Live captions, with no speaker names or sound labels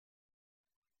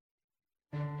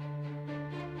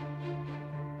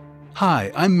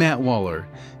Hi, I'm Matt Waller,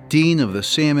 Dean of the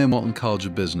Sam M. Walton College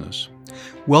of Business.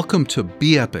 Welcome to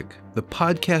Be Epic, the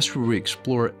podcast where we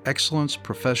explore excellence,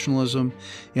 professionalism,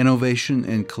 innovation,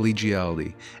 and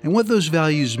collegiality, and what those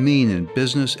values mean in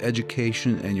business,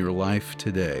 education, and your life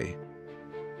today.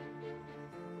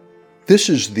 This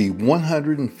is the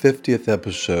 150th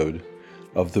episode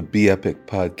of the Be Epic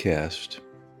podcast.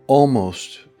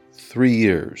 Almost 3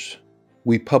 years.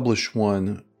 We publish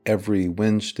one every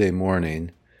Wednesday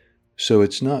morning. So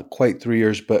it's not quite 3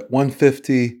 years, but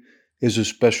 150 is a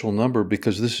special number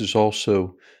because this is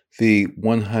also the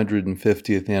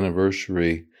 150th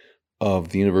anniversary of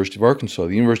the University of Arkansas.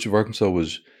 The University of Arkansas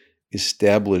was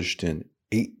established in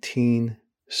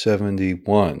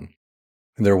 1871.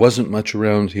 And there wasn't much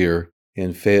around here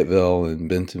in Fayetteville and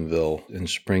Bentonville and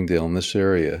Springdale in this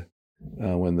area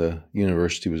when the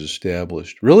university was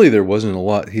established. Really, there wasn't a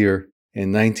lot here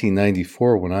in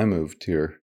 1994 when I moved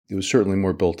here. It was certainly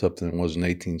more built up than it was in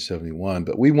 1871,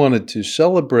 but we wanted to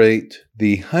celebrate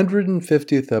the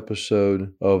 150th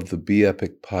episode of the Be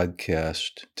Epic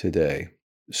podcast today.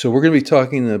 So we're going to be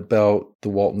talking about the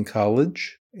Walton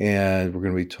College, and we're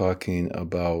going to be talking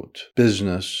about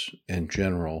business in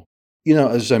general. You know,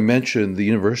 as I mentioned, the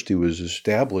university was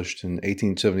established in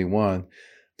 1871.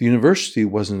 The university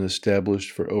wasn't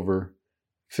established for over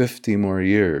 50 more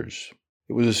years.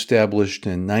 It was established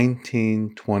in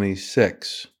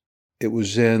 1926. It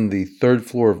was in the third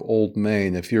floor of Old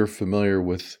Main. If you're familiar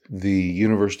with the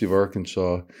University of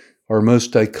Arkansas, our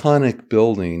most iconic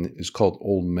building is called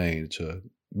Old Main. It's a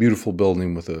beautiful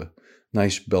building with a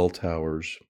nice bell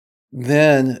towers.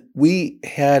 Then we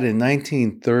had in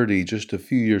 1930, just a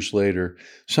few years later,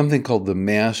 something called the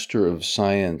Master of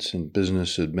Science in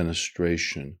Business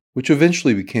Administration, which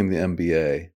eventually became the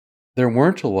MBA. There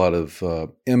weren't a lot of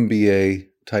MBA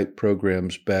type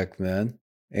programs back then.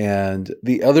 And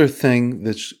the other thing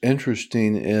that's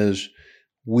interesting is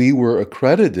we were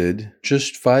accredited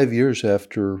just 5 years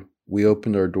after we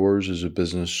opened our doors as a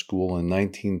business school in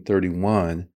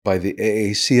 1931 by the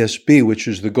AACSB, which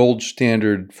is the gold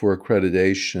standard for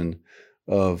accreditation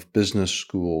of business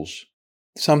schools.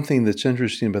 Something that's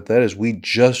interesting about that is we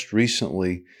just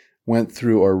recently went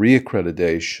through our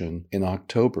reaccreditation in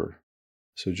October.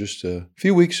 So just a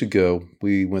few weeks ago,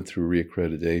 we went through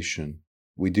reaccreditation.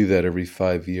 We do that every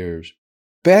 5 years.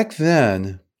 Back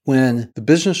then, when the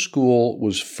business school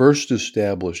was first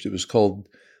established, it was called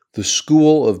the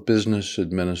School of Business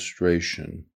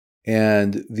Administration.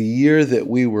 And the year that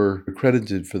we were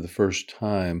accredited for the first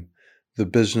time, the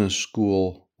business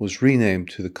school was renamed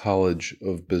to the College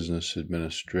of Business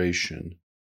Administration.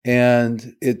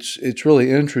 And it's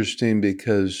really interesting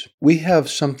because we have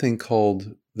something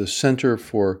called the Center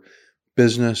for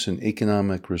Business and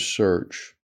Economic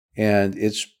Research. And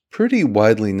it's pretty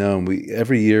widely known.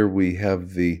 Every year we have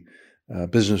the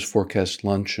Business Forecast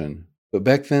Luncheon. But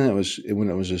back then, when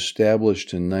it was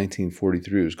established in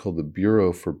 1943, it was called the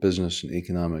Bureau for Business and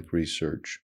Economic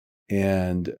Research.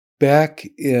 And back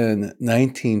in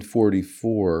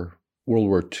 1944, World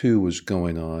War II was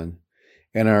going on,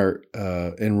 and our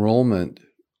enrollment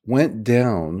went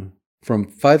down from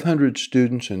 500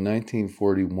 students in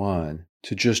 1941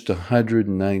 to just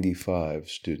 195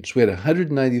 students. We had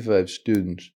 195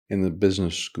 students in the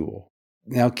business school.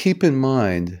 Now, keep in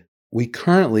mind, we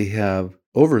currently have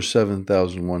over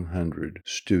 7,100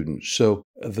 students. So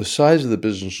the size of the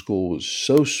business school was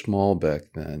so small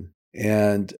back then.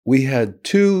 And we had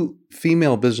 2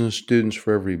 female business students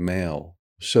for every male.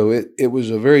 So it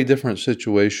was a very different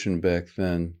situation back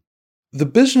then. The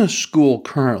business school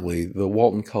currently, the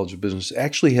Walton College of Business,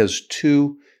 actually has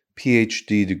 2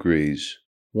 PhD degrees.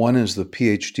 One is the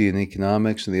PhD in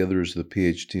economics, and the other is the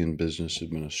PhD in business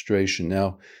administration.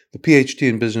 Now, the PhD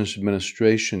in business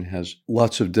administration has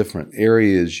lots of different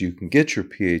areas you can get your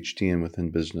PhD in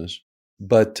within business.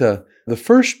 But the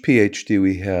first PhD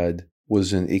we had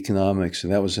was in economics,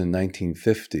 and that was in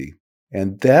 1950.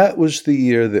 And that was the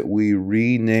year that we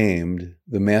renamed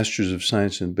the Masters of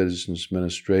Science in Business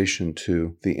Administration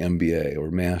to the MBA, or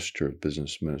Master of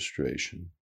Business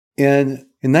Administration. In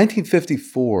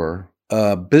 1954,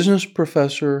 a business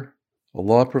professor, a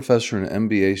law professor, and an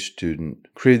MBA student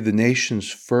created the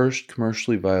nation's first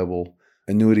commercially viable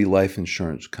annuity life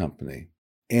insurance company.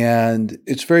 And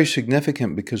it's very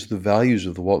significant because the values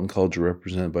of the Walton College are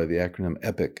represented by the acronym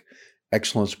EPIC,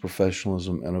 Excellence,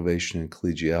 Professionalism, Innovation, and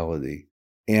Collegiality.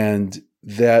 And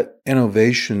that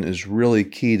innovation is really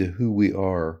key to who we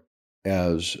are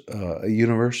as a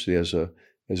university, as a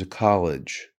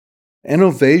college.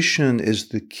 Innovation is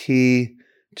the key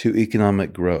to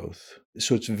economic growth.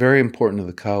 So it's very important to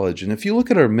the college. And if you look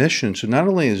at our mission, so not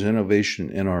only is innovation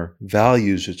in our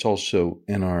values, it's also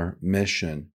in our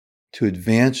mission to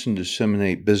advance and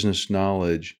disseminate business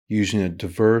knowledge using a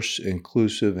diverse,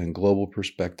 inclusive, and global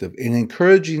perspective, and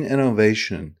encouraging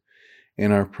innovation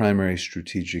in our primary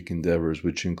strategic endeavors,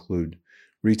 which include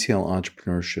retail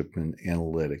entrepreneurship and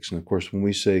analytics. And of course, when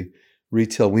we say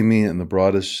retail, we mean it in the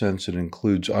broadest sense. It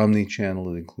includes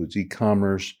omni-channel, it includes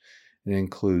e-commerce, it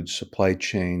includes supply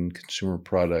chain, consumer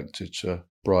products. It's a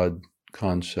broad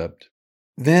concept.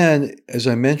 Then, as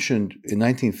I mentioned, in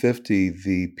 1950,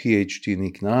 the PhD in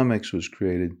economics was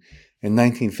created. In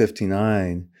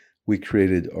 1959, we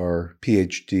created our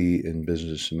PhD in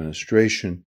business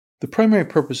administration. The primary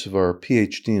purpose of our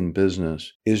PhD in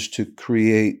business is to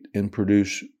create and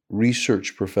produce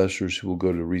research professors who will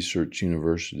go to research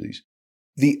universities.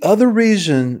 The other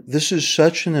reason this is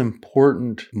such an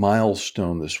important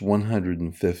milestone, this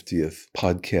 150th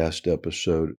podcast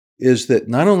episode, is that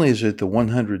not only is it the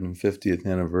 150th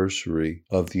anniversary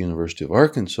of the University of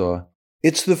Arkansas,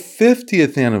 it's the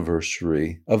 50th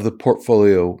anniversary of the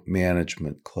portfolio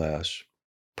management class.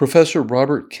 Professor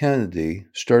Robert Kennedy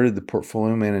started the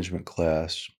portfolio management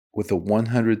class with a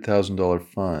 $100,000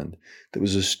 fund that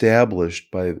was established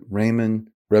by Raymond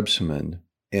Rebsamen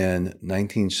in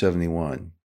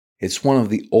 1971. It's one of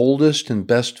the oldest and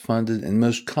best funded and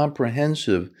most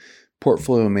comprehensive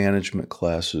portfolio management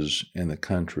classes in the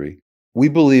country. We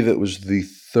believe it was the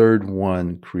third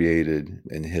one created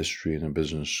in history in a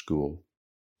business school.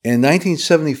 In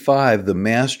 1975, the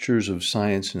Masters of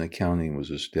Science in Accounting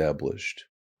was established.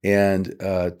 And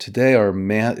today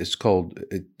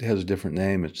it has a different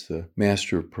name. It's the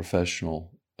Master of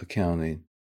Professional Accounting.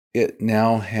 It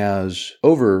now has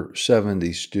over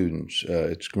 70 students.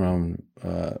 It's grown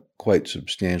quite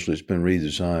substantially. It's been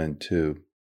redesigned too.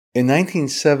 In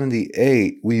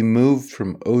 1978, we moved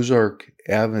from Ozark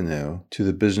Avenue to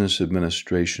the Business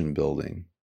Administration Building.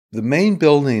 The main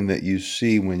building that you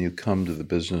see when you come to the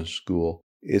business school,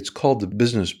 it's called the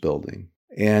Business Building.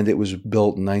 And it was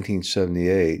built in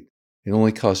 1978. It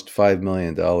only cost $5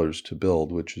 million to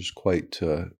build, which is quite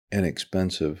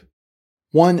inexpensive.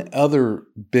 One other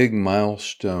big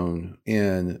milestone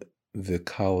in the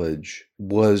college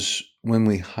was when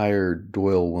we hired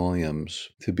Doyle Williams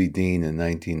to be dean in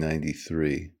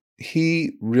 1993.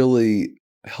 He really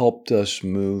helped us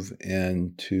move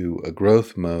into a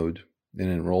growth mode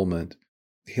in enrollment.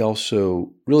 He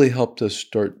also really helped us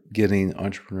start getting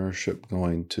entrepreneurship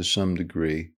going to some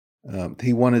degree.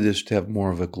 He wanted us to have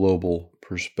more of a global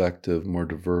perspective, more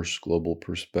diverse global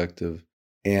perspective.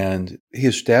 And he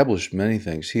established many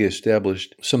things. He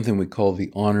established something we call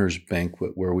the Honors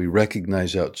Banquet, where we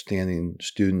recognize outstanding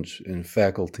students and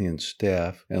faculty and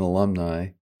staff and alumni.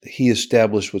 He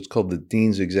established what's called the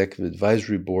Dean's Executive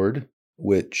Advisory Board,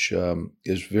 which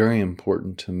is very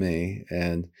important to me.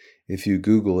 And if you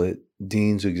Google it,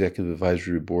 Dean's Executive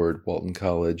Advisory Board, Walton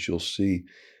College, you'll see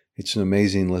it's an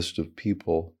amazing list of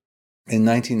people. In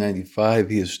 1995,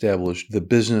 he established the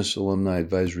Business Alumni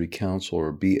Advisory Council,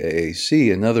 or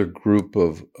BAAC, another group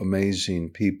of amazing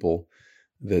people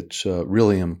that's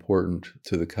really important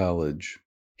to the college.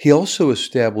 He also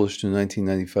established in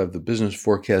 1995 the Business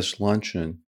Forecast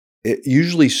Luncheon. It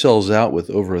usually sells out with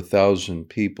over 1,000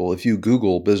 people. If you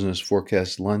Google Business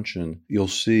Forecast Luncheon, you'll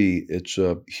see it's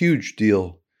a huge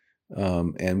deal.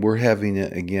 And we're having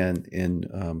it again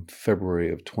in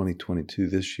February of 2022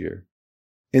 this year.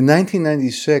 In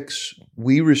 1996,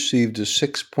 we received a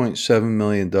 $6.7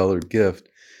 million gift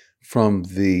from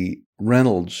the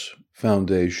Reynolds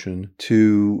Foundation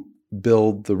to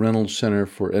build the Reynolds Center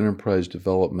for Enterprise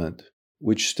Development,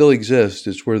 which still exists.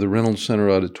 It's where the Reynolds Center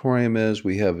Auditorium is.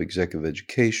 We have executive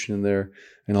education in there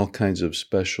and all kinds of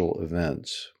special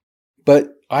events. But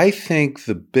I think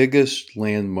the biggest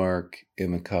landmark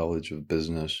in the College of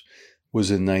Business was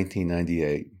in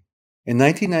 1998. In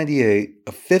 1998,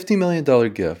 a $50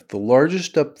 million gift, the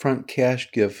largest upfront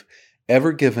cash gift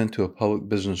ever given to a public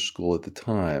business school at the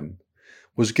time,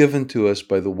 was given to us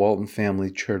by the Walton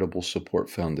Family Charitable Support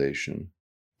Foundation.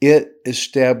 It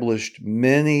established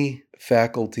many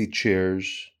faculty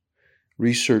chairs,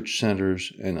 research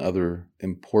centers, and other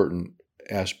important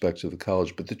aspects of the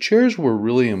college. But the chairs were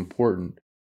really important.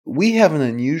 We have an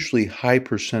unusually high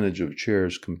percentage of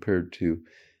chairs compared to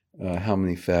how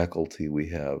many faculty we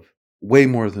have. Way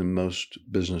more than most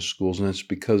business schools, and it's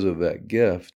because of that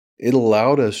gift. It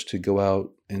allowed us to go out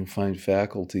and find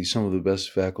faculty, some of the best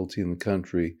faculty in the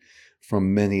country,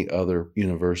 from many other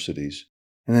universities.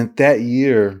 And then that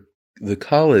year, The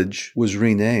college was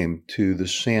renamed to the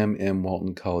Sam M.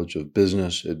 Walton College of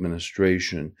Business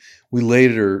Administration. We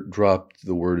later dropped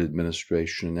the word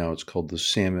administration, and now it's called the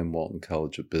Sam M. Walton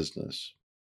College of Business.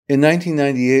 In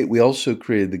 1998, we also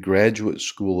created the Graduate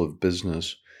School of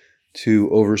Business to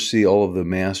oversee all of the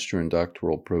master and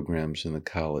doctoral programs in the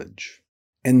college.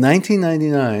 In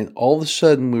 1999, all of a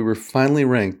sudden, we were finally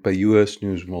ranked by U.S.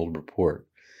 News and World Report.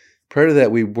 Prior to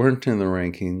that, we weren't in the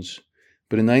rankings,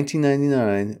 but in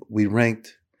 1999, we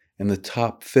ranked in the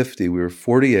top 50. We were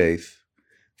 48th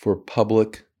for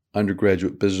public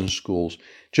undergraduate business schools.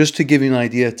 Just to give you an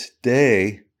idea,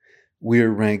 today, we are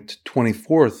ranked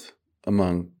 24th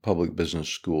among public business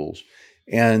schools.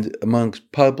 And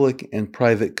amongst public and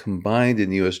private combined in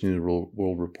the U.S. News and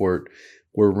World Report,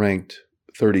 we're ranked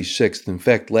 36th. In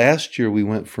fact, last year, we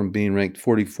went from being ranked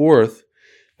 44th,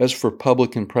 as for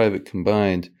public and private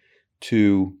combined,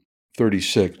 to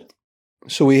 36th.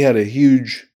 So we had a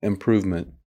huge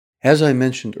improvement. As I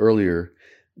mentioned earlier,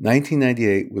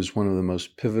 1998 was one of the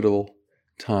most pivotal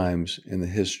times in the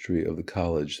history of the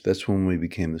college. That's when we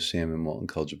became the Sam M. Walton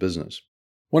College of Business.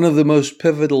 One of the most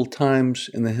pivotal times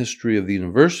in the history of the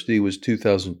university was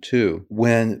 2002,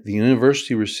 when the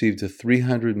university received a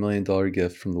 $300 million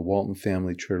gift from the Walton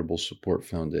Family Charitable Support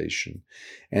Foundation.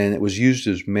 And it was used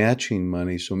as matching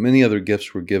money, so many other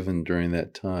gifts were given during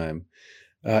that time.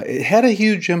 It had a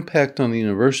huge impact on the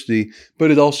university,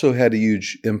 but it also had a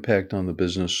huge impact on the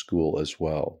business school as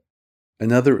well.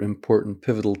 Another important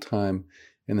pivotal time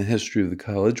in the history of the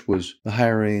college was the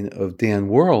hiring of Dan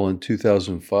Worrell in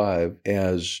 2005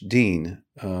 as dean.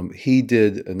 He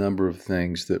did a number of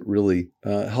things that really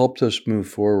helped us move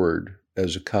forward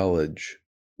as a college.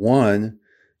 One,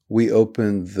 we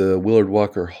opened the Willard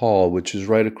Walker Hall, which is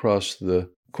right across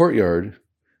the courtyard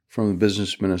from the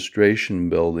Business Administration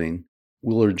building.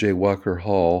 Willard J. Walker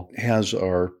Hall has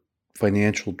our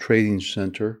financial trading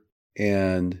center,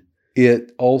 and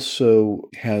it also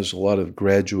has a lot of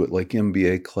graduate, like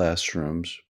MBA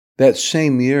classrooms. That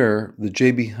same year, the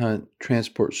J.B. Hunt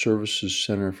Transport Services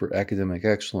Center for Academic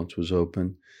Excellence was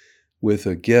opened with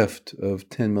a gift of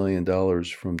 $10 million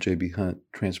from J.B. Hunt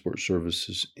Transport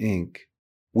Services, Inc.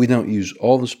 We don't use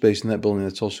all the space in that building.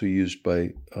 That's also used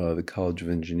by the College of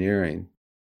Engineering.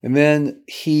 And then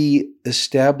he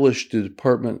established the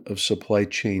Department of Supply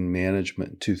Chain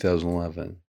Management in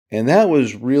 2011. And that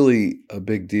was really a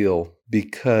big deal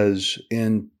because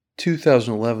in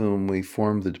 2011, when we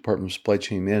formed the Department of Supply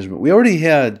Chain Management, we already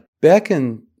had, back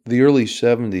in the early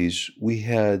 70s, we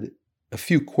had a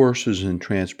few courses in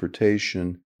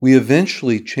transportation. We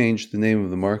eventually changed the name of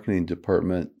the marketing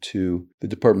department to the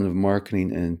Department of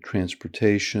Marketing and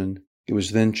Transportation. It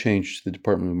was then changed to the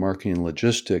Department of Marketing and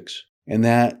Logistics. And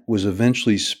that was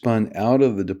eventually spun out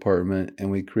of the department, and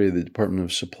we created the Department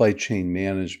of Supply Chain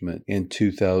Management in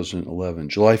 2011,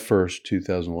 July 1st,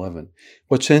 2011.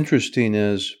 What's interesting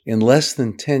is, in less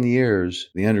than 10 years,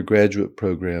 the undergraduate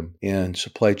program in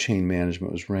supply chain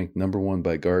management was ranked number 1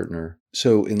 by Gartner.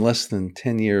 So in less than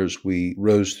 10 years, we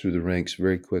rose through the ranks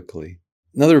very quickly.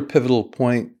 Another pivotal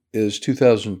point is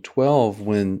 2012,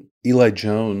 when Eli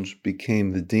Jones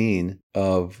became the dean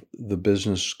of the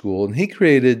business school, and he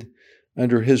created,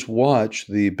 under his watch,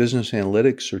 the Business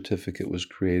Analytics Certificate was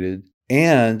created,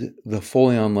 and the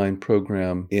fully online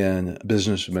program in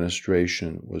business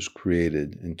administration was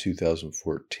created in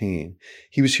 2014.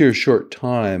 He was here a short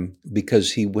time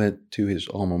because he went to his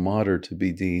alma mater to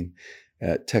be dean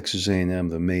at Texas A&M,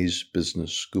 the Mays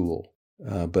Business School.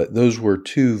 But those were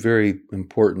two very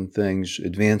important things,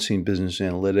 advancing business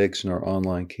analytics and our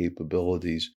online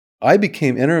capabilities. I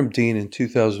became interim dean in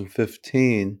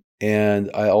 2015, and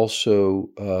I also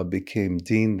became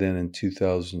dean then in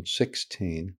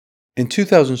 2016. In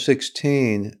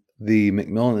 2016, the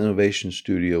McMillan Innovation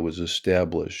Studio was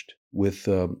established with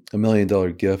a $1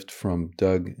 million gift from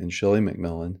Doug and Shelley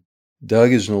McMillan.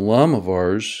 Doug is an alum of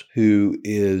ours who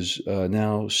is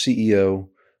now CEO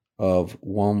of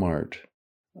Walmart.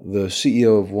 The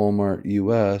CEO of Walmart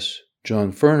US,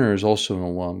 John Furner, is also an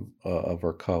alum of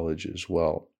our college as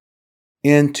well.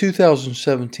 In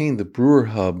 2017, the Brewer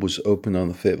Hub was opened on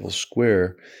the Fayetteville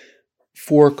Square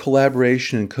for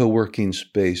collaboration and co-working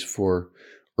space for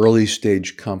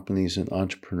early-stage companies and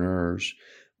entrepreneurs,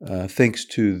 thanks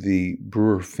to the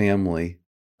Brewer family.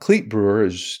 Clete Brewer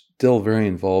is still very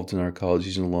involved in our college.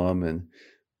 He's an alum,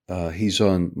 and he's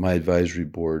on my advisory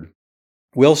board.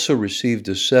 We also received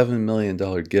a $7 million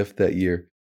gift that year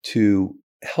to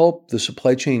help the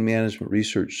Supply Chain Management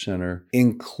Research Center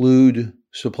include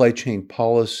supply chain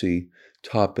policy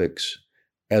topics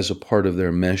as a part of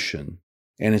their mission.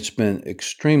 And it's been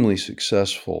extremely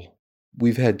successful.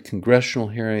 We've had congressional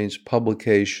hearings,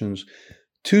 publications,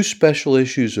 2 special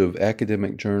issues of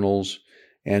academic journals,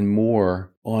 and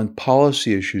more on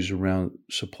policy issues around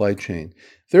supply chain.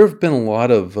 There have been a lot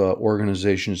of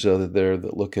organizations out there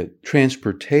that look at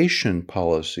transportation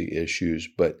policy issues,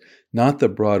 but not the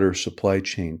broader supply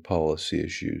chain policy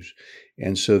issues.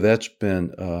 And so that's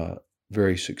been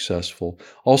very successful.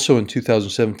 Also in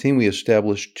 2017, we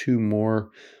established 2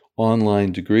 more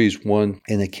online degrees, one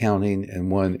in accounting and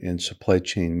one in supply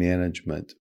chain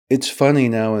management. It's funny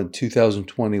now in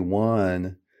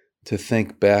 2021 to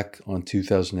think back on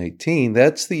 2018.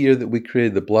 That's the year that we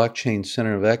created the Blockchain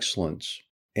Center of Excellence.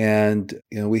 And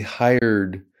we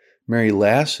hired Mary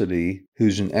Lassity,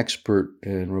 who's an expert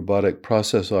in robotic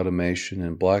process automation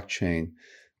and blockchain,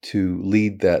 to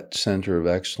lead that Center of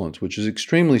Excellence, which is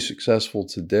extremely successful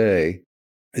today.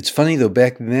 It's funny, though,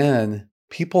 back then,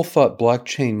 people thought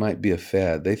blockchain might be a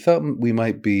fad. They thought we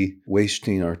might be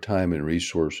wasting our time and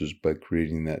resources by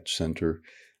creating that center.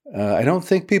 I don't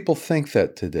think people think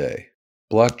that today.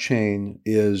 Blockchain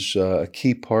is a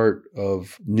key part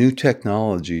of new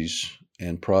technologies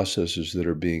and processes that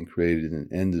are being created in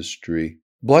industry.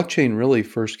 Blockchain really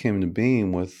first came into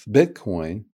being with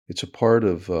Bitcoin. It's a part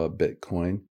of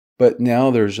Bitcoin. But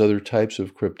now there's other types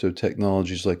of crypto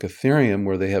technologies like Ethereum,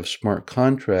 where they have smart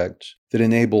contracts that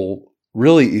enable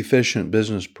really efficient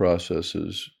business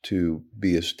processes to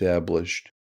be established.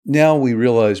 Now we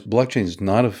realize blockchain is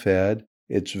not a fad.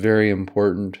 It's very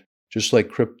important, just like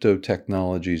crypto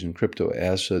technologies and crypto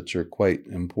assets are quite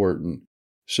important.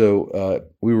 So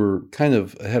we were kind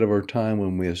of ahead of our time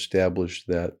when we established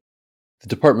that. The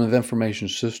Department of Information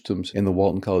Systems in the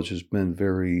Walton College has been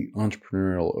very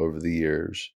entrepreneurial over the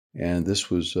years, and this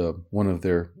was one of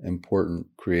their important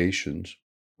creations.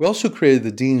 We also created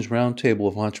the Dean's Roundtable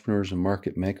of Entrepreneurs and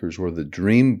Market Makers, or the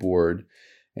DREAM Board,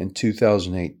 in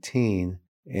 2018.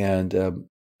 And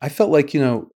I felt like,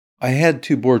 I had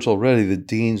 2 boards already, the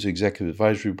Dean's Executive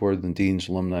Advisory Board and the Dean's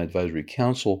Alumni Advisory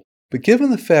Council. But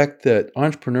given the fact that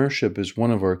entrepreneurship is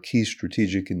one of our key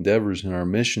strategic endeavors in our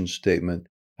mission statement,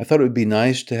 I thought it would be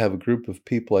nice to have a group of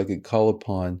people I could call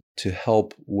upon to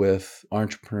help with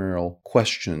entrepreneurial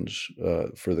questions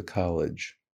for the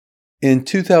college. In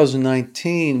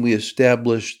 2019, we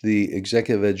established the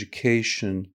executive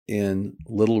education in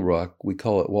Little Rock. We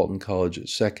call it Walton College at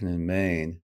 2nd and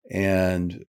Main.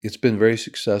 And it's been very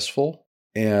successful.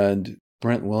 And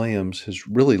Brent Williams has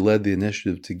really led the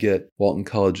initiative to get Walton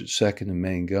College at 2nd and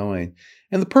Main going.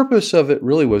 And the purpose of it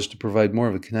really was to provide more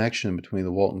of a connection between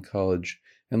the Walton College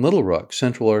and Little Rock,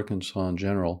 Central Arkansas in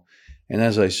general. And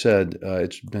as I said,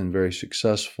 it's been very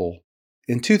successful.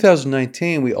 In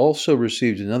 2019, we also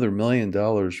received another $1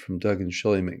 million from Doug and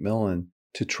Shelley McMillan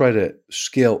to try to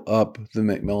scale up the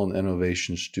McMillan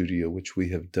Innovation Studio, which we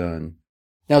have done.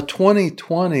 Now,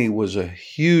 2020 was a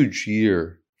huge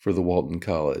year for the Walton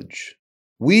College.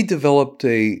 We developed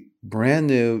a brand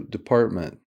new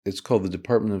department. It's called the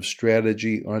Department of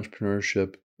Strategy,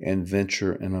 Entrepreneurship, and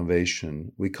Venture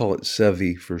Innovation. We call it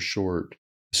SEVI for short.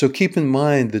 So keep in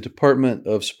mind, the Department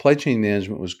of Supply Chain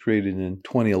Management was created in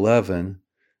 2011.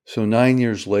 So 9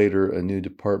 years later, a new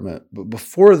department. But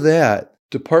before that,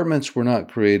 departments were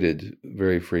not created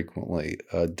very frequently.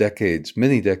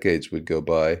 Many decades would go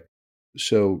by.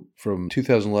 So from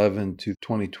 2011 to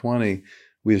 2020,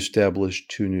 we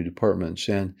established 2 new departments.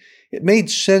 And it made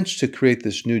sense to create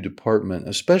this new department,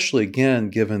 especially, again,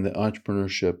 given that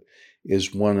entrepreneurship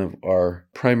is one of our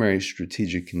primary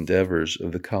strategic endeavors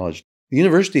of the college. The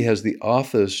university has the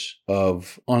Office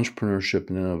of Entrepreneurship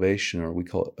and Innovation, or we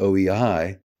call it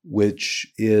OEI, which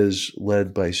is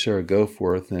led by Sarah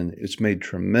Goforth, and it's made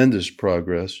tremendous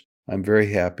progress. I'm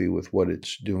very happy with what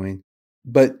it's doing.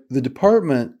 But the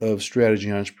Department of Strategy,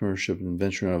 Entrepreneurship, and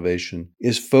Venture Innovation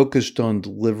is focused on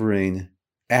delivering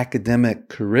academic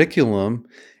curriculum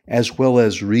as well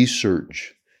as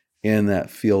research in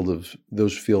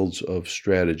those fields of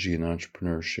strategy and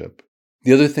entrepreneurship.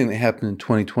 The other thing that happened in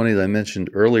 2020 that I mentioned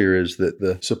earlier is that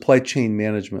the Supply Chain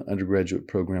Management undergraduate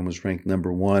program was ranked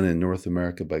number 1 in North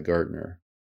America by Gartner.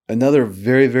 Another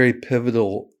very, very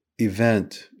pivotal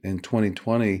event in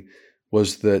 2020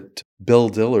 was that Bill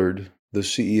Dillard, the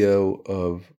CEO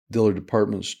of Dillard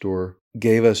Department Store,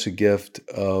 gave us a gift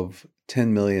of $10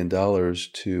 million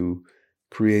to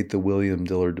create the William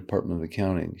Dillard Department of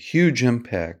Accounting. Huge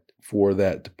impact for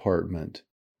that department.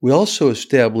 We also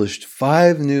established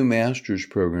 5 new master's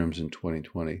programs in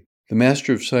 2020. The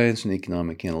Master of Science in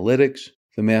Economic Analytics,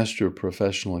 the Master of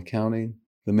Professional Accounting,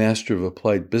 the Master of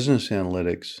Applied Business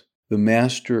Analytics, the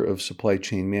Master of Supply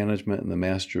Chain Management, and the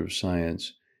Master of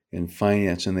Science in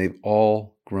Finance, and they've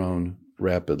all grown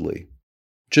rapidly.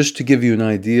 Just to give you an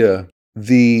idea,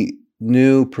 the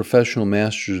new professional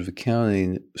Masters of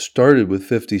Accounting started with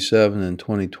 57 in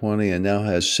 2020 and now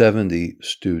has 70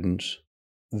 students.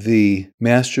 The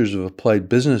Masters of Applied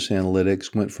Business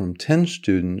Analytics went from 10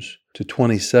 students to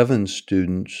 27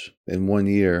 students in 1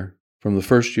 year, from the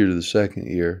first year to the second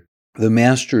year. The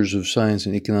Masters of Science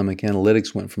and Economic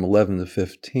Analytics went from 11 to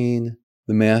 15.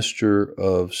 The Master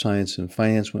of Science and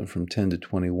Finance went from 10 to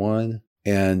 21.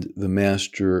 And the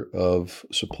Master of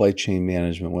Supply Chain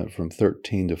Management went from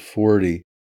 13 to 40.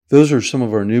 Those are some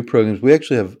of our new programs. We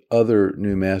actually have other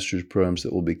new master's programs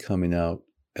that will be coming out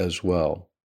as well.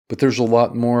 But there's a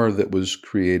lot more that was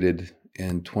created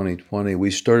in 2020.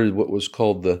 We started what was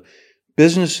called the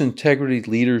Business Integrity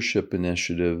Leadership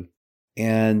Initiative,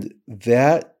 and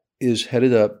that is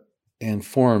headed up and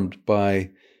formed by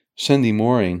Cindy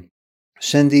Mooring.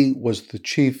 Cindy was the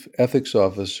chief ethics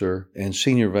officer and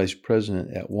senior vice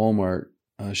president at Walmart.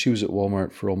 She was at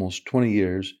Walmart for almost 20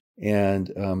 years.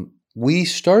 And we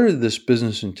started this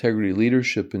Business Integrity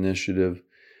Leadership Initiative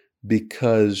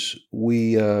because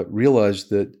we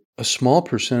realized that a small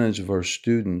percentage of our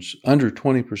students, under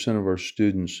 20% of our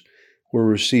students, were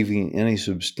receiving any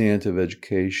substantive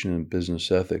education in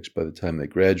business ethics by the time they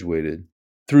graduated.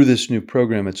 Through this new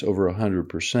program, it's over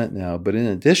 100% now. But in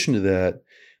addition to that,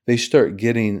 they start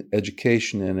getting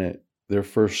education in it their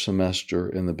first semester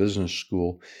in the business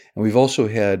school. And we've also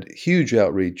had huge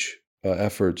outreach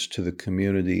efforts to the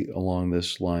community along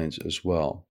this lines as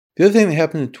well. The other thing that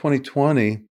happened in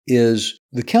 2020 is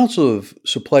the Council of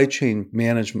Supply Chain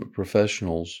Management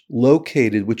Professionals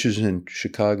which is in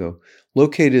Chicago,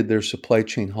 located their Supply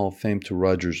Chain Hall of Fame to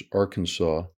Rogers,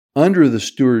 Arkansas, under the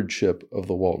stewardship of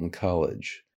the Walton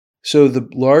College. So the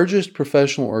largest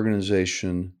professional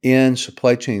organization in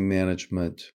supply chain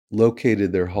management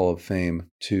located their Hall of Fame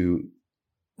to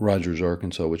Rogers,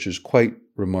 Arkansas, which is quite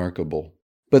remarkable.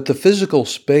 But the physical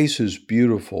space is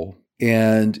beautiful,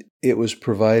 and it was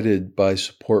provided by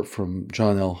support from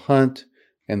John L. Hunt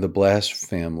and the Blast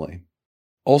family.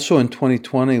 Also in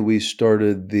 2020, we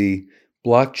started the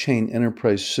Blockchain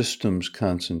Enterprise Systems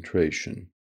concentration.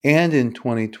 And in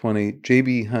 2020,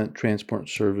 J.B. Hunt Transport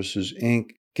Services,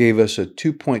 Inc. gave us a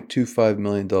 $2.25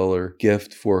 million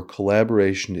gift for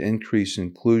collaboration to increase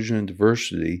inclusion and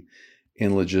diversity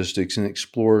in logistics and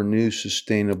explore new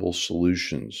sustainable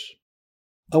solutions.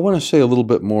 I want to say a little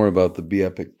bit more about the Be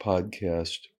Epic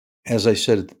podcast. As I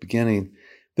said at the beginning,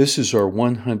 this is our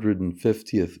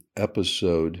 150th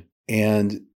episode.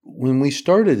 And when we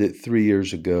started it 3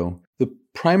 years ago, the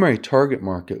primary target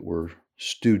market were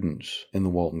students in the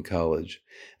Walton College.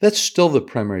 That's still the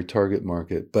primary target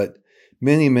market, but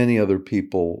many, many other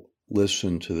people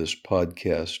listen to this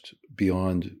podcast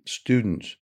beyond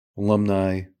students,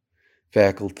 alumni,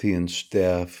 faculty and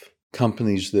staff,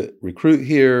 companies that recruit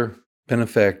here,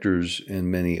 benefactors,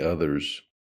 and many others.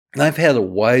 And I've had a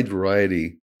wide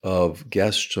variety of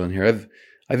guests on here.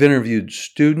 I've interviewed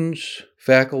students,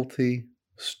 faculty,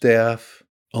 staff,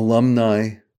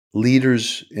 alumni,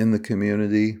 leaders in the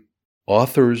community,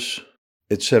 authors,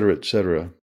 etc.,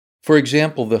 etc. For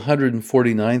example, the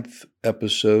 149th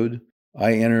episode,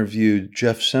 I interviewed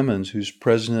Jeff Simmons, who's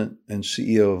president and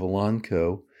CEO of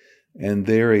Elanco, and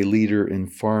they're a leader in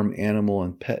farm animal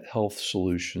and pet health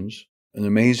solutions, an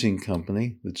amazing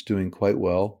company that's doing quite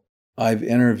well. I've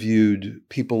interviewed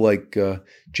people like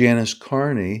Janice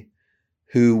Carney,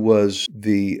 who was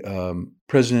the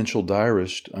presidential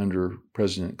diarist under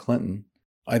President Clinton.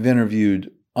 I've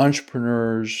interviewed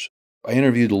entrepreneurs. I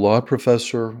interviewed a law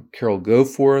professor, Carol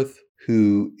Goforth,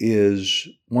 who is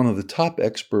one of the top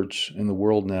experts in the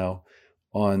world now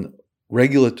on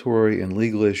regulatory and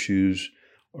legal issues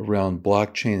around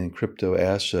blockchain and crypto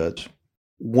assets.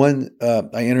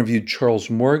 I interviewed Charles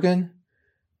Morgan,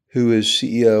 who is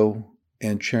CEO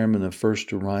and chairman of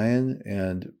First Orion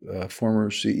and former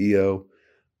CEO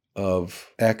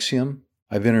of Axiom.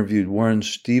 I've interviewed Warren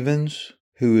Stevens,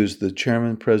 who is the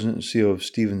chairman, president, and CEO of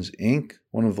Stevens, Inc.,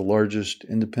 one of the largest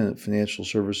independent financial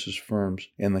services firms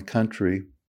in the country.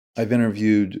 I've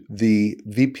interviewed the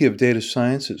VP of Data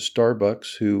Science at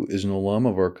Starbucks, who is an alum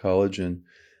of our college and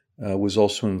was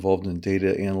also involved in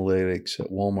data analytics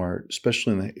at Walmart,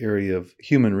 especially in the area of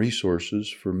human resources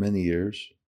for many years.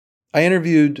 I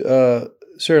interviewed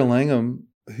Sarah Langham,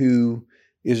 who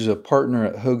is a partner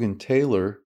at Hogan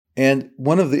Taylor. And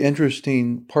one of the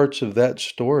interesting parts of that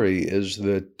story is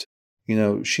that,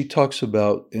 she talks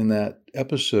about in that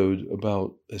episode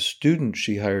about a student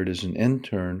she hired as an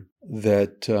intern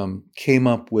that came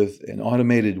up with an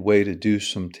automated way to do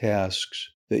some tasks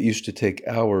that used to take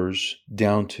hours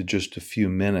down to just a few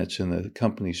minutes, and the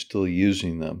company's still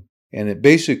using them. And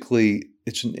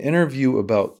it's an interview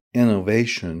about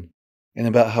innovation and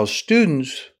about how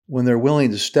students when they're willing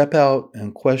to step out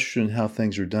and question how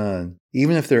things are done,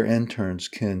 even if they're interns,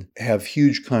 can have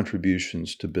huge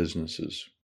contributions to businesses.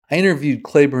 I interviewed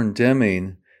Claiborne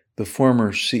Deming, the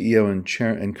former CEO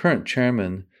and current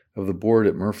chairman of the board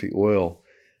at Murphy Oil,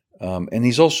 and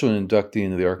he's also an inductee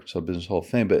into the Arkansas Business Hall of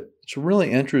Fame. But it's a really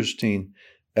interesting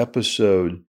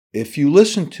episode. If you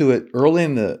listen to it early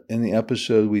in the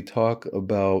episode, we talk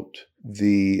about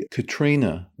the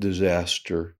Katrina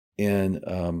disaster in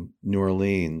New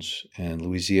Orleans and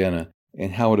Louisiana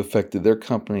and how it affected their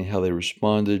company, how they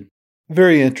responded.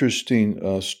 Very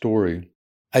interesting story.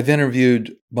 I've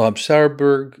interviewed Bob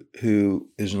Sauerberg, who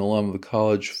is an alum of the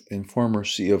college and former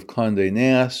CEO of Condé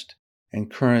Nast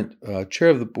and current chair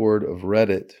of the board of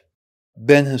Reddit.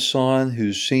 Ben Hassan,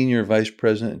 who's senior vice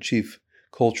president and chief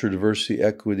culture, diversity,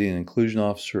 equity, and inclusion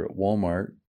officer at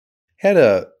Walmart. Had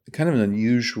a kind of an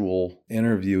unusual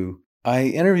interview. I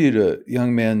interviewed a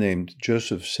young man named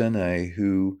Joseph Sene,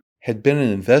 who had been an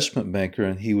investment banker,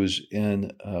 and he was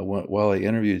in, while I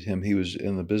interviewed him, he was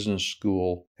in the business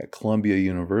school at Columbia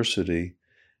University,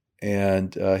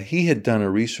 and he had done a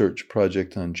research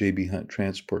project on J.B. Hunt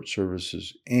Transport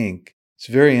Services, Inc. It's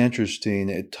very interesting.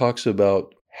 It talks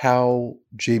about how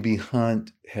J.B.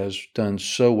 Hunt has done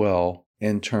so well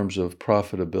in terms of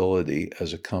profitability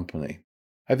as a company.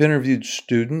 I've interviewed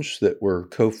students that were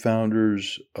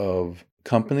co-founders of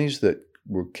companies that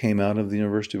came out of the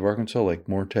University of Arkansas, like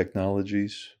More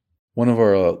Technologies. One of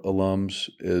our alums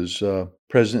is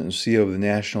president and CEO of the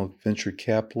National Venture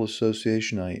Capital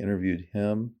Association. I interviewed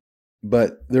him.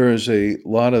 But there is a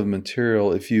lot of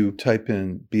material. If you type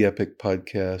in Be Epic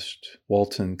Podcast,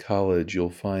 Walton College,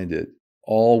 you'll find it.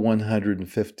 All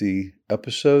 150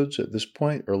 episodes at this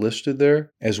point are listed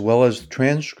there, as well as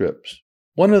transcripts.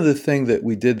 One other thing that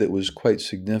we did that was quite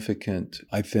significant,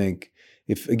 I think,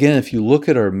 if you look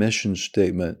at our mission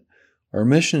statement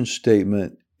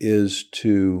is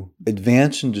to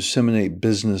advance and disseminate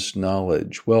business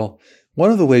knowledge. Well,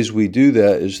 one of the ways we do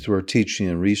that is through our teaching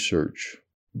and research.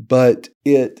 But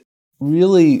it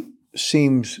really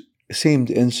seemed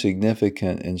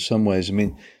insignificant in some ways. I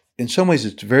mean, in some ways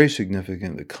it's very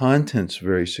significant. The content's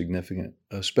very significant,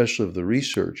 especially of the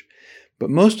research. But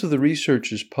most of the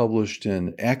research is published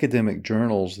in academic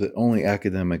journals that only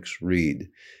academics read,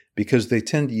 because they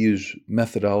tend to use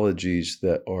methodologies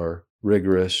that are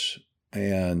rigorous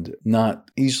and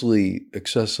not easily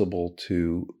accessible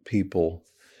to people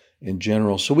in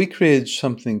general. So we created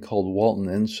something called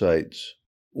Walton Insights.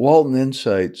 Walton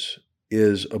Insights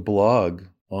is a blog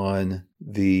on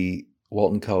the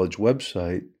Walton College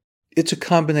website. It's a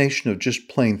combination of just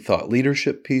plain thought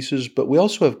leadership pieces, but we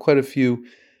also have quite a few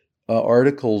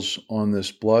articles on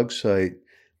this blog site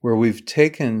where we've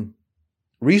taken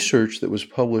research that was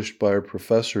published by our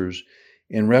professors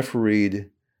in refereed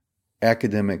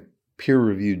academic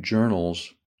peer-reviewed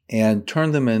journals and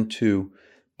turned them into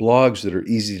blogs that are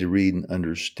easy to read and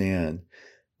understand.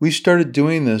 We started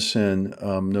doing this in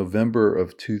November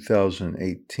of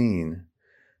 2018.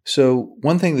 So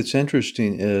one thing that's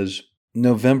interesting is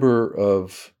November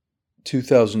of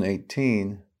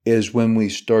 2018 is when we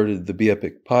started the Be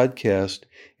Epic podcast.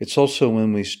 It's also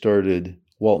when we started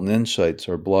Walton Insights,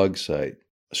 our blog site.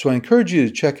 So I encourage you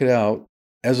to check it out.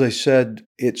 As I said,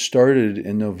 it started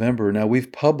in November. Now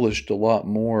we've published a lot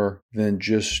more than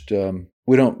just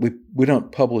we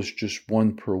don't publish just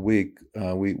one per week.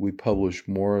 We publish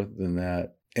more than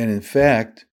that. And in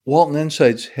fact, Walton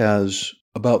Insights has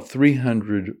about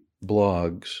 300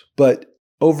 blogs, but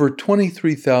over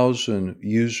 23,000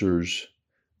 users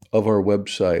of our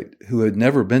website who had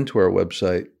never been to our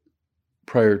website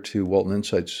prior to Walton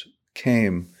Insights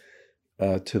came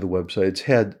to the website. It's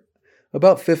had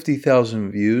about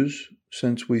 50,000 views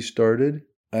since we started,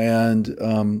 and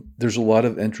there's a lot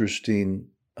of interesting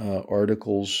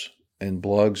articles and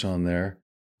blogs on there.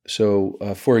 So,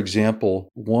 for example,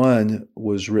 one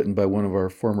was written by one of our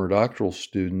former doctoral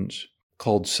students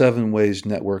called 7 Ways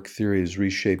Network Theory is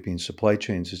Reshaping Supply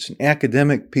Chains. It's an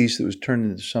academic piece that was turned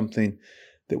into something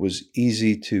that was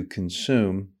easy to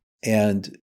consume.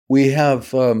 And we have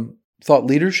thought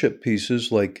leadership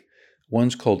pieces, like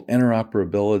one's called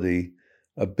Interoperability,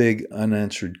 a big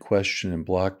unanswered question in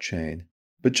blockchain.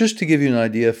 But just to give you an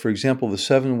idea, for example, the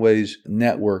 7 Ways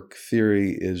Network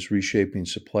Theory is Reshaping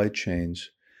Supply Chains.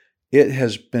 It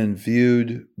has been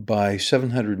viewed by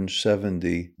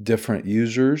 770 different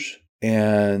users,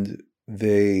 and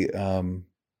they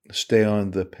stay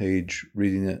on the page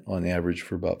reading it on average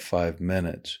for about 5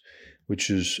 minutes, which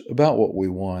is about what we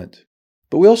want.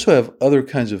 But we also have other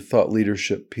kinds of thought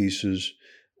leadership pieces.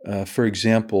 For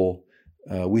example,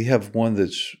 we have one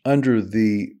that's under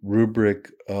the rubric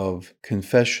of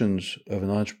Confessions of an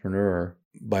Entrepreneur.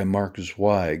 by Mark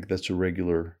Zweig. That's a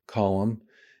regular column.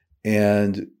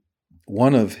 And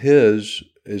one of his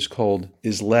is called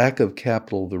Is Lack of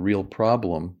Capital the Real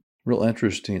Problem? Real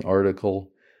interesting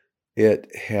article.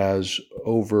 It has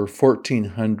over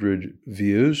 1,400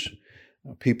 views.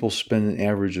 People spend an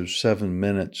average of 7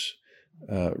 minutes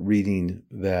reading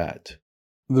that.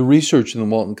 The research in the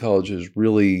Walton College has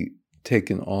really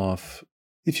taken off.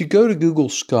 If you go to Google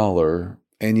Scholar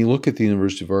and you look at the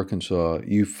University of Arkansas,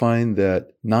 you find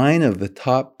that 9 of the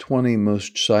top 20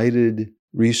 most cited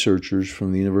researchers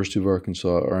from the University of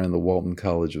Arkansas are in the Walton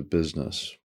College of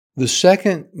Business. The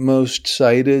second most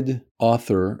cited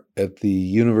author at the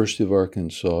University of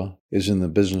Arkansas is in the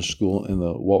business school in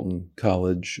the Walton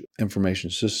College Information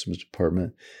Systems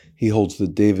Department. He holds the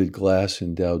David Glass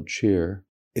Endowed Chair.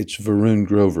 It's Varun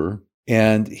Grover,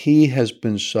 and he has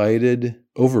been cited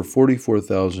over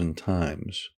 44,000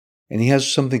 times. And he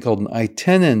has something called an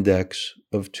I-10 index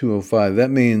of 205. That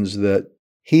means that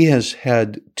he has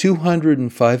had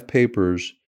 205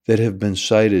 papers that have been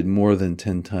cited more than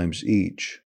 10 times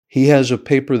each. He has a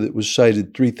paper that was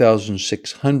cited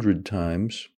 3,600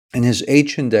 times, and his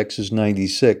H index is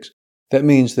 96. That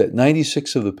means that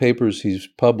 96 of the papers he's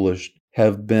published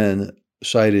have been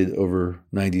cited over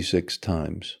 96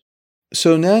 times.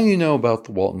 So now you know about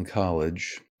the Walton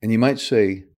College, and you might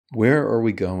say, where are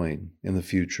we going in the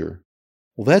future?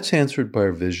 Well, that's answered by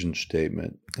our vision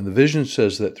statement. And the vision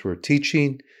says that through our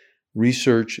teaching,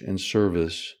 research, and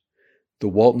service, the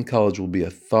Walton College will be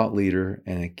a thought leader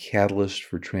and a catalyst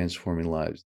for transforming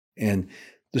lives. And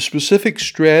the specific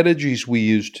strategies we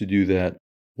use to do that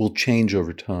will change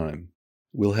over time.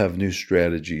 We'll have new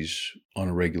strategies on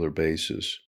a regular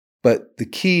basis. But the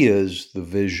key is the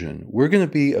vision. We're going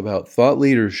to be about thought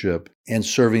leadership and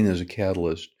serving as a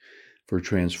catalyst for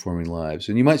transforming lives.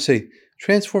 And you might say,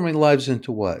 transforming lives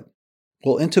into what?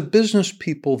 Well, into business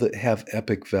people that have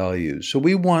epic values. So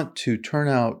we want to turn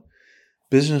out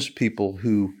business people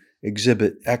who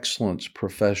exhibit excellence,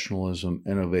 professionalism,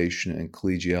 innovation, and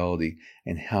collegiality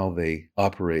in how they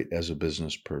operate as a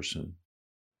business person.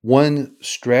 One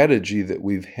strategy that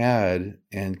we've had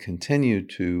and continue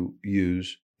to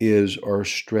use is our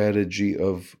strategy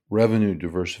of revenue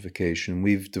diversification.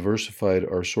 We've diversified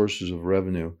our sources of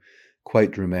revenue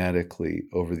quite dramatically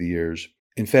over the years.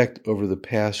 In fact, over the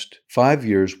past 5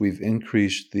 years, we've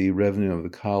increased the revenue of the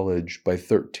college by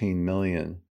 $13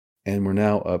 million, and we're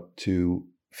now up to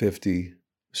 $56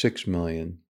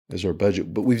 million as our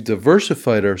budget. But we've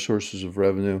diversified our sources of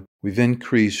revenue. We've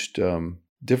increased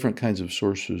different kinds of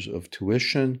sources of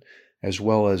tuition, as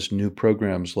well as new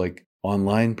programs like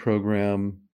online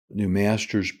program, new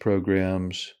master's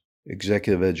programs,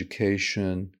 executive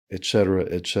education, et cetera,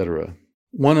 et cetera.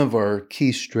 One of our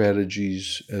key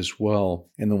strategies as well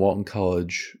in the Walton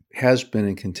College has been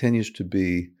and continues to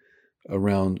be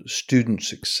around student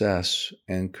success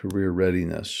and career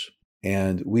readiness.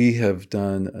 And we have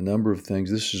done a number of things.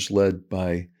 This is led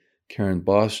by Karen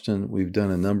Boston. We've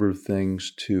done a number of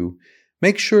things to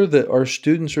make sure that our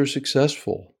students are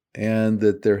successful and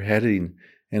that they're heading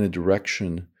in a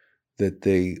direction that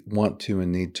they want to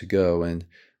and need to go. And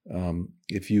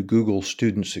if you Google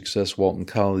Student Success Walton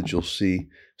College, you'll see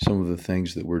some of the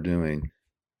things that we're doing.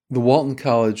 The Walton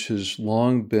College has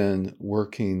long been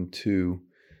working to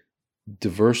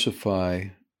diversify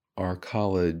our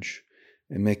college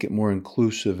and make it more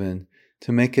inclusive and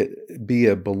to make it be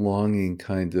a belonging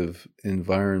kind of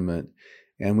environment.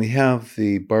 And we have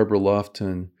the Barbara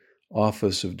Lofton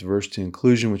Office of Diversity and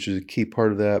Inclusion, which is a key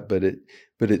part of that, but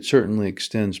it certainly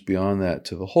extends beyond that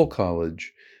to the whole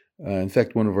college. In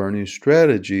fact, one of our new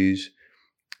strategies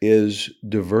is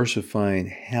diversifying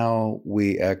how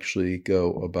we actually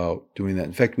go about doing that.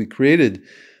 In fact, we created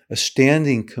a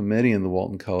standing committee in the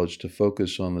Walton College to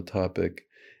focus on the topic.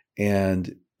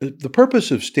 And the purpose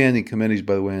of standing committees,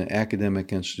 by the way, in an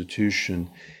academic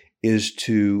institution is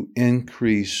to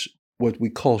increase what we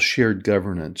call shared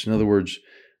governance. In other words,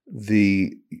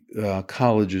 the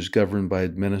college is governed by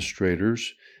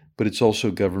administrators, but it's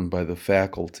also governed by the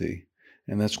faculty.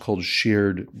 And that's called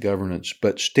shared governance.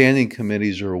 But standing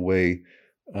committees are a way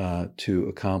to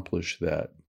accomplish that.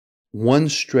 One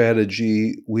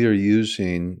strategy we are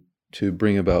using to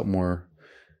bring about more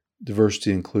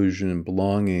diversity, inclusion, and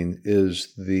belonging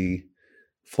is the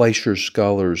Fleischer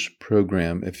Scholars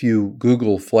Program. If you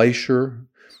Google Fleischer,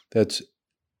 that's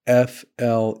Fleischer,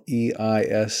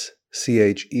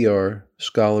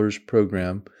 Scholars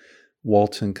Program,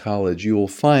 Walton College, you will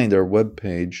find our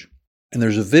webpage. And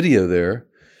there's a video there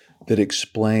that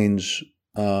explains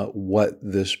what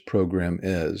this program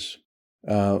is.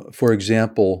 For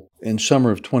example, in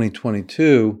summer of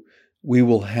 2022, we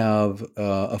will have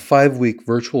a 5-week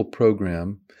virtual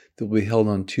program that will be held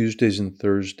on Tuesdays and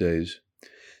Thursdays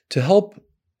to help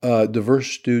diverse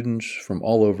students from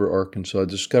all over Arkansas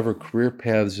discover career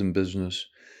paths in business,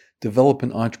 develop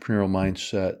an entrepreneurial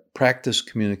mindset, practice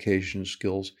communication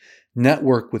skills,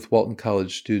 network with Walton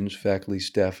College students, faculty,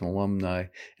 staff, and alumni,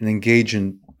 and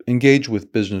engage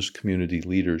with business community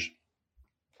leaders.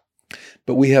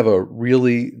 But we have a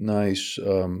really nice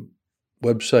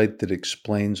website that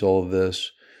explains all of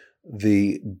this.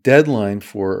 The deadline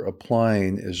for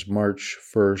applying is March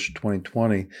 1st,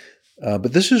 2020.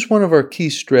 But this is one of our key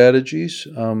strategies.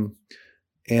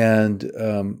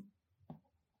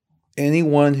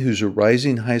 Anyone who's a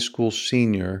rising high school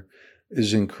senior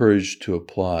is encouraged to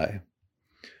apply.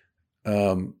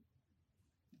 And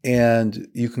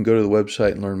you can go to the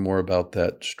website and learn more about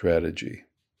that strategy.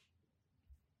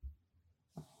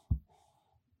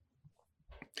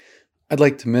 I'd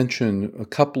like to mention a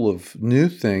couple of new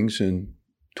things in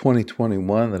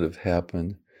 2021 that have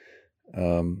happened.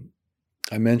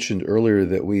 I mentioned earlier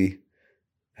that we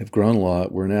have grown a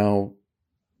lot. We're now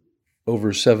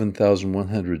over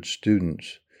 7,100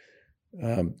 students.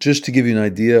 Just to give you an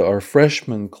idea, our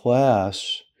freshman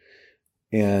class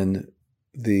and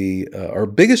our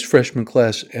biggest freshman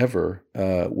class ever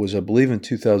was, I believe, in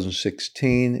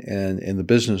 2016 and in the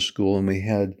business school, and we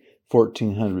had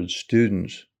 1,400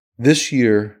 students. This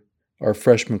year, our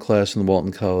freshman class in the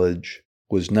Walton College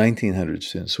was 1,900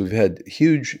 students. So we've had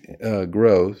huge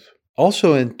growth.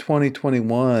 Also in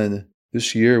 2021,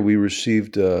 this year, we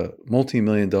received a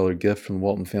multi-million-dollar gift from the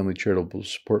Walton Family Charitable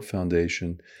Support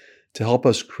Foundation to help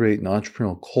us create an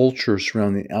entrepreneurial culture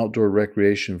surrounding outdoor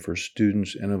recreation for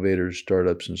students, innovators,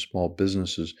 startups, and small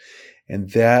businesses. And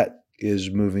that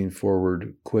is moving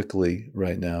forward quickly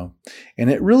right now. And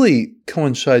it really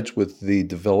coincides with the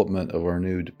development of our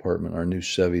new department, our new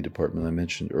SEVI department I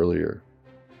mentioned earlier.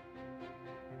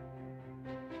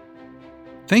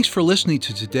 Thanks for listening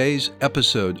to today's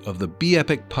episode of the Be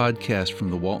Epic podcast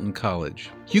from the Walton College.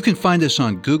 You can find us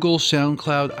on Google,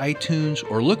 SoundCloud, iTunes,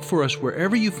 or look for us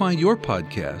wherever you find your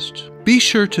podcasts. Be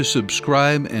sure to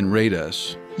subscribe and rate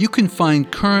us. You can find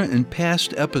current and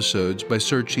past episodes by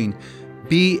searching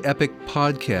Be Epic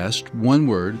Podcast, one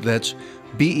word, that's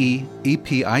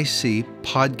BEEPIC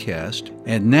podcast,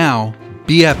 and now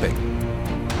Be Epic.